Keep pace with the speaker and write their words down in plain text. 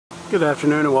Good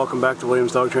afternoon and welcome back to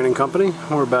Williams Dog Training Company.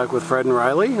 We're back with Fred and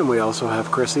Riley, and we also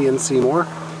have Chrissy and Ceemor.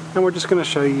 And we're just going to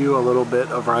show you a little bit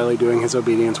of Riley doing his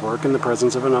obedience work in the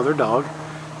presence of another dog.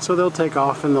 So they'll take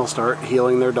off and they'll start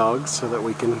heeling their dogs so that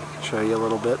we can show you a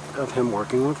little bit of him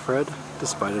working with Fred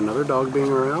despite another dog being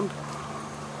around.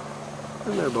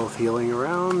 And they're both heeling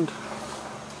around.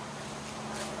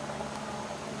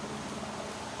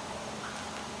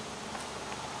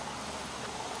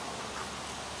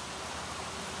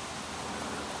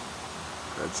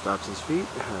 Fred stops his feet,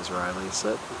 has Riley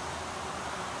sit.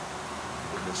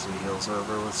 Chrissy heels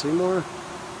over with Ceemor.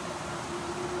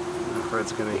 And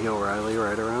Fred's going to heel Riley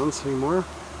right around Ceemor.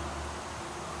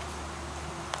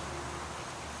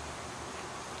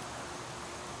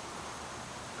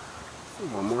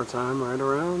 One more time right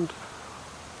around.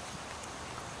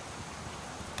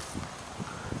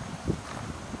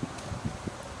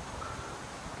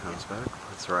 Comes back,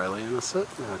 puts Riley in a sit.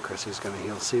 Now Chrissy's going to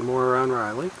heel Ceemor around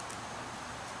Riley.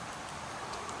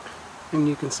 And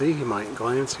you can see he might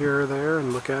glance here or there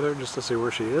and look at her just to see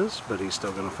where she is, but he's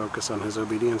still going to focus on his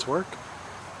obedience work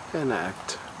and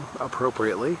act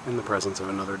appropriately in the presence of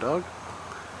another dog.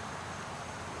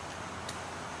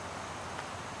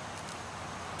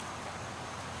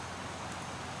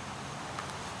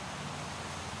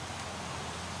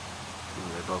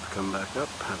 And they both come back up,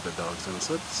 have the dogs in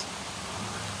sits.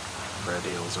 Fred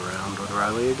heels around with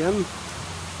Riley again.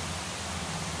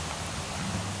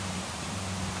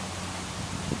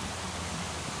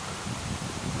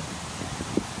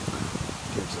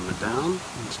 Gives him a down,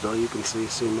 and still you can see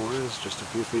Ceemor is just a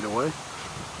few feet away.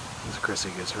 As Chrissy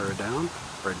gives her a down,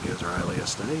 Fred gives Riley a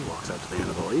stay, walks out to the end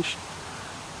of the leash.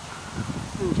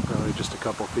 He's probably just a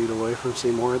couple feet away from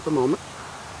Ceemor at the moment.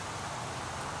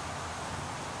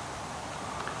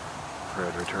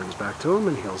 Fred returns back to him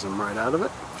and heels him right out of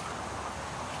it.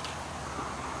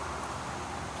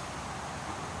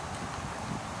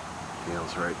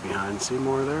 Heels right behind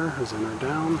Ceemor there, who's in her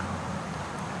down.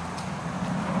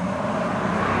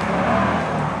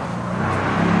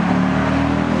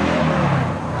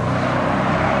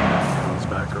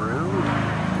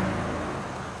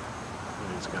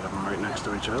 Got them right next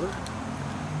to each other.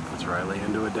 Puts Riley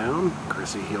into a down.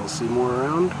 Chrissy heels Ceemor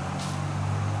around.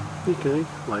 Okay,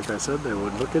 like I said, they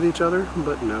would look at each other,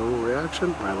 but no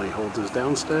reaction. Riley holds his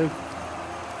down stay,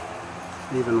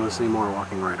 even with Ceemor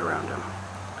walking right around him.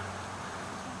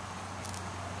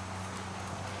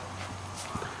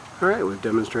 Alright, we've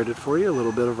demonstrated for you a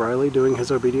little bit of Riley doing his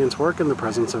obedience work in the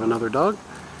presence of another dog.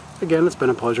 Again, it's been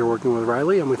a pleasure working with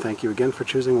Riley, and we thank you again for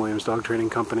choosing Williams Dog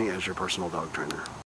Training Company as your personal dog trainer.